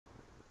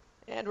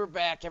And we're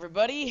back,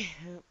 everybody.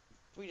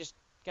 We just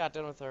got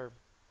done with our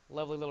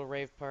lovely little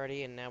rave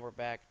party, and now we're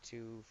back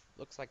to,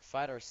 looks like,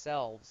 fight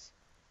ourselves.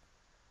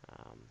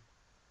 Um,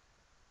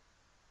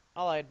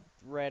 all I'd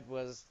read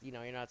was, you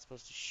know, you're not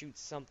supposed to shoot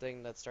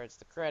something that starts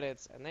the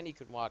credits, and then you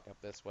could walk up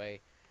this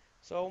way.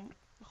 So,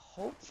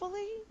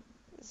 hopefully,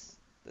 this,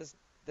 this,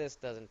 this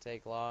doesn't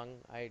take long.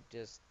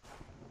 This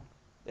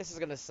is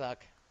gonna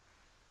suck.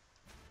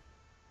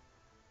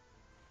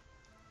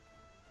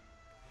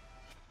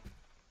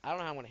 I don't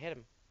know how I'm gonna hit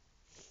him.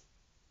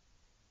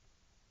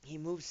 He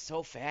moves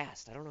so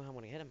fast. I don't know how I'm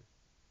gonna hit him.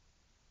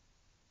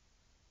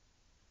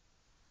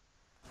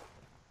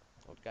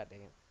 Oh, god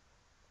dang it.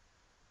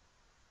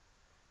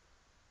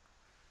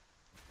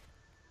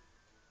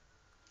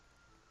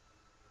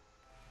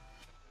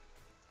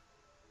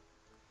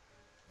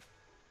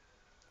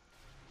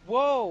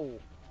 Whoa!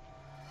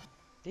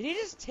 Did he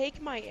just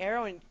take my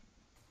arrow and...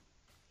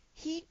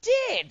 He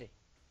did!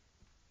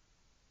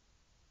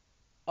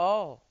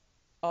 Oh.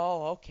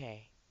 Oh,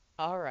 okay.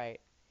 Alright.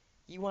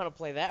 You want to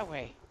play that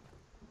way.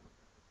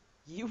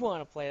 You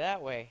want to play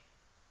that way.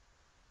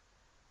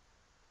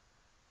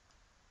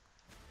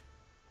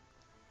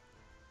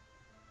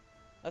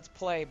 Let's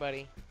play,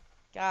 buddy.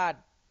 God.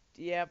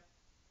 Yep.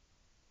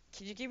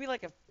 Could you give me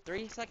like a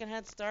 3-second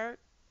head start?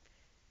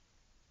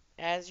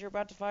 As you're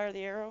about to fire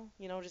the arrow?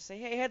 You know, just say,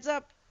 hey, heads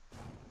up!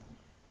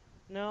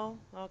 No?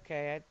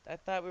 Okay, I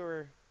thought we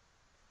were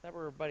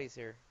buddies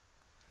here.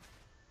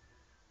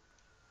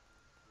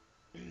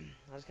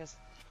 I was gonna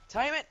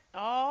time it!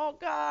 Oh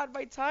god,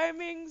 my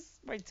timings!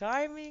 My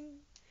timing!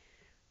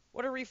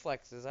 What are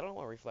reflexes? I don't know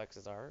what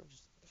reflexes are.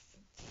 Just...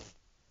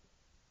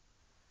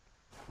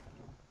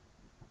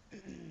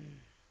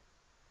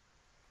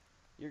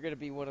 You're gonna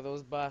be one of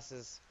those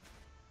bosses.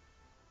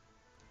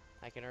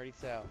 I can already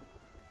tell.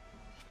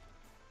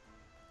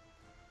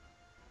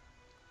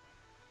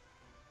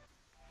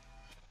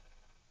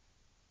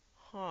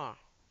 Huh.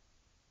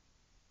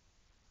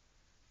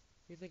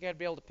 You think I'd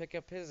be able to pick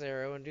up his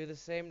arrow and do the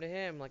same to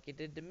him like he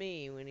did to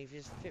me when he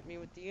just hit me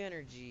with the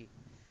energy?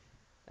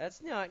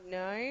 That's not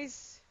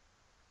nice.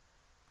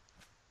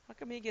 How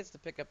come he gets to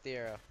pick up the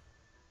arrow?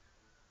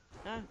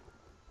 Huh?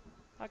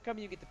 How come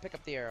you get to pick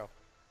up the arrow?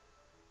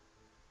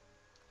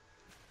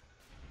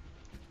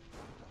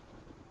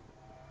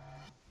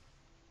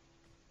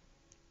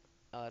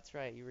 Oh, that's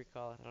right. You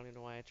recall it. I don't even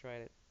know why I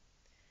tried it.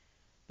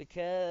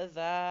 Because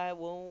I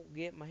won't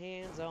get my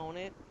hands on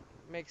it.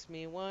 Makes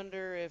me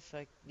wonder if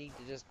I need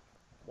to just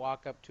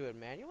walk up to it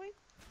manually?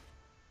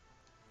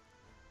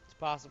 It's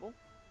possible.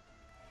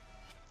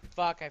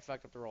 Fuck, I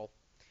fucked up the roll.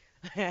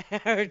 I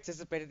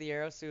anticipated the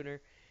arrow sooner.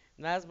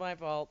 And that's my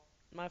fault.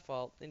 My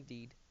fault,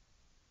 indeed.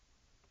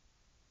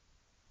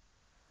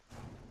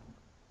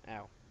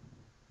 Ow.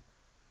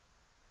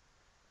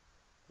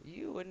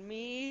 You and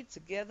me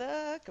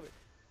together. Come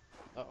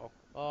here. Uh-oh.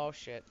 Oh,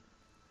 shit.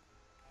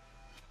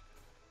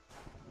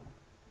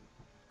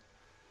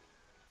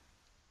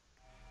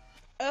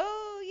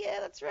 Oh, yeah,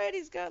 that's right.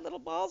 He's got little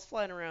balls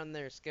flying around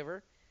there,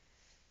 Skiver.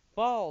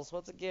 Balls,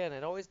 once again.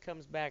 It always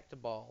comes back to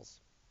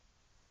balls.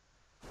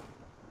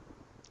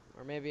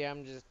 Or maybe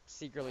I'm just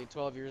secretly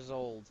 12 years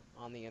old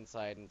on the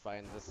inside and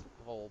find this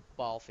whole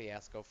ball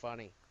fiasco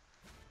funny.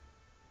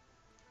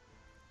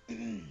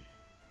 God,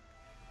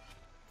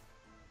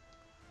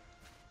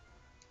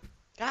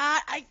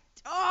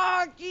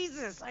 oh,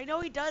 Jesus! I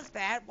know he does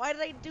that. Why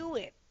did I do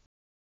it?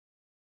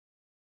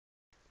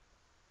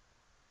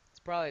 It's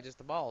probably just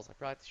the balls. I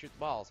probably have to shoot the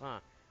balls, huh?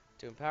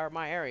 To empower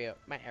my area.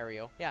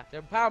 Yeah, to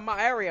empower my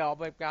area, I'm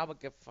gonna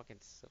get fucking...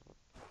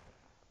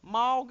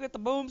 Maul, get the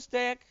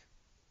boomstick.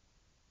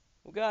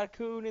 We got a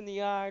coon in the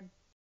yard.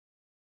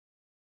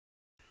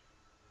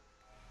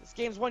 This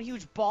game's one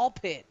huge ball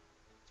pit.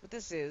 That's what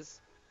this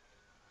is.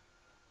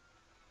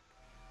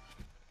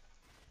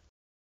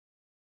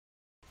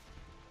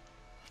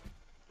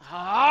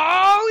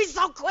 Oh, he's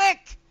so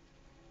quick!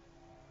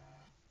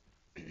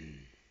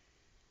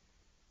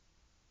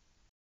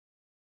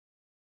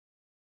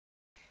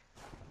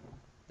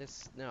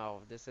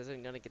 This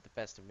isn't gonna get the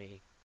best of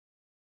me.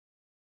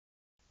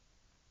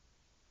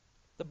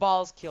 The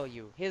balls kill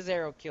you. His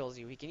arrow kills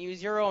you. He can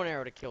use your own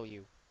arrow to kill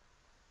you.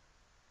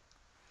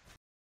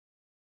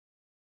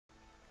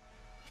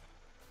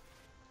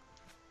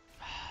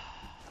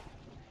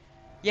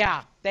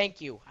 Yeah,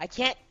 thank you. I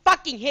can't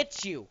fucking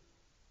hit you!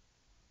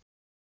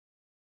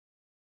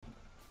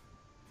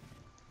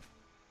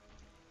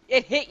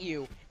 It hit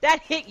you.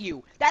 That hit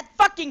you. That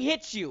fucking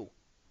hit you!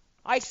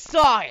 I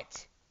saw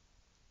it!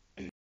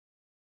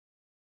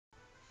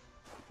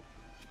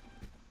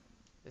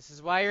 This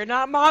is why you're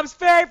not Mom's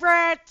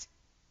favorite!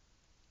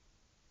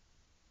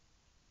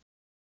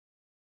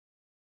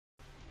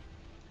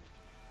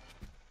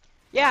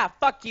 Yeah,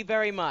 fuck you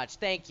very much.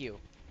 Thank you.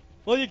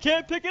 Well, you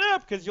can't pick it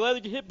up, because you'll either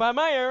get hit by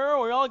my arrow,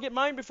 or I'll get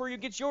mine before you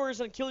get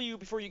yours and kill you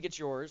before you get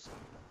yours.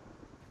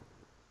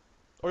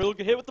 Or you'll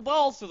get hit with the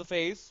balls to the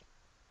face.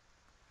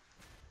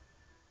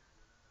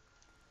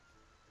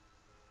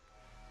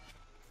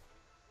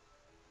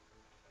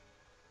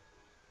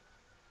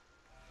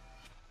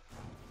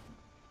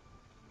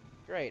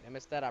 Great, I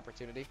missed that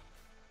opportunity.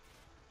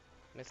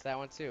 Missed that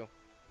one too.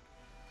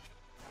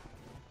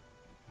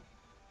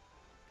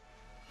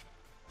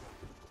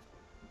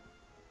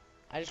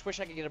 I just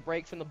wish I could get a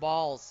break from the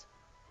balls.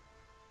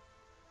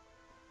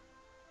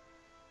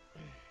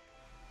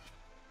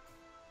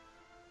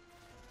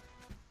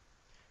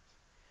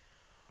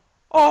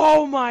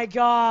 Oh my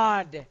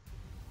god!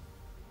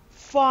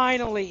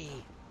 Finally!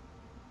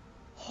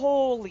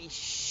 Holy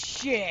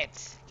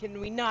shit! Can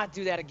we not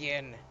do that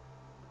again?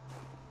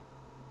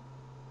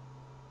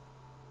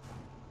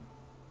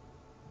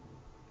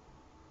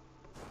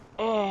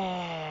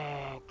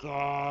 Oh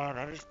god,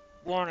 I just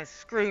want to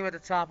scream at the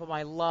top of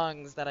my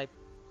lungs that I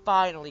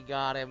finally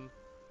got him.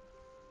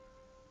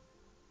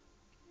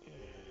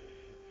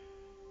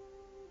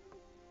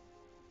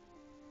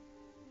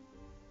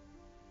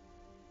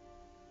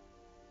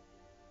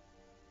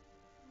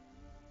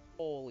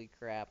 Holy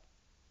crap.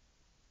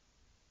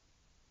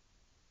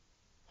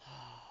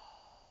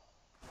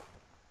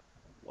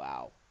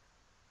 Wow.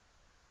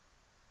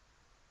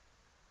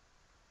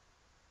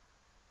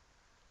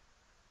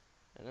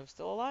 And I'm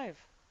still alive.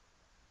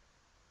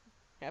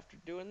 After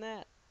doing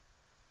that.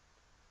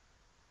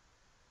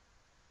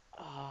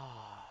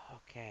 Oh,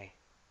 okay.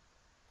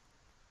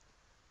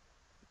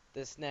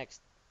 This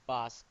next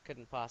boss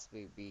couldn't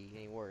possibly be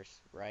any worse,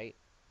 right?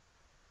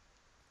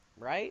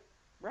 Right?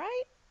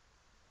 Right?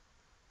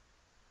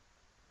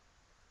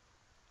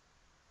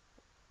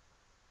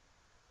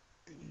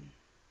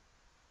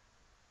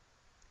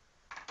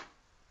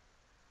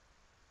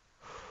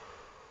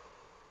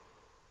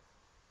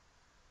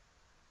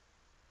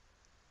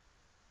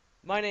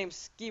 My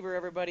name's Skiver,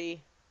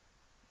 everybody,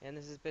 and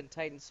this has been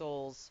Titan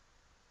Souls.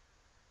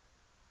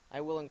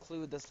 I will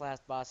include this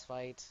last boss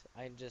fight.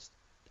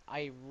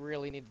 I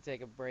really need to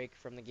take a break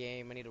from the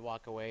game. I need to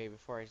walk away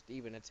before I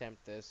even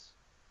attempt this.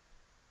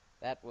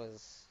 That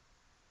was...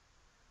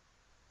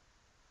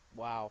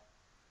 wow.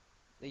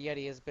 The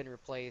Yeti has been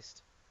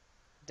replaced.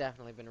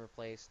 Definitely been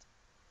replaced.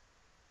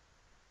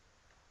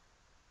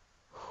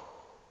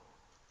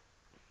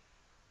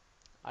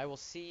 I will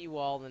see you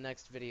all in the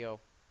next video.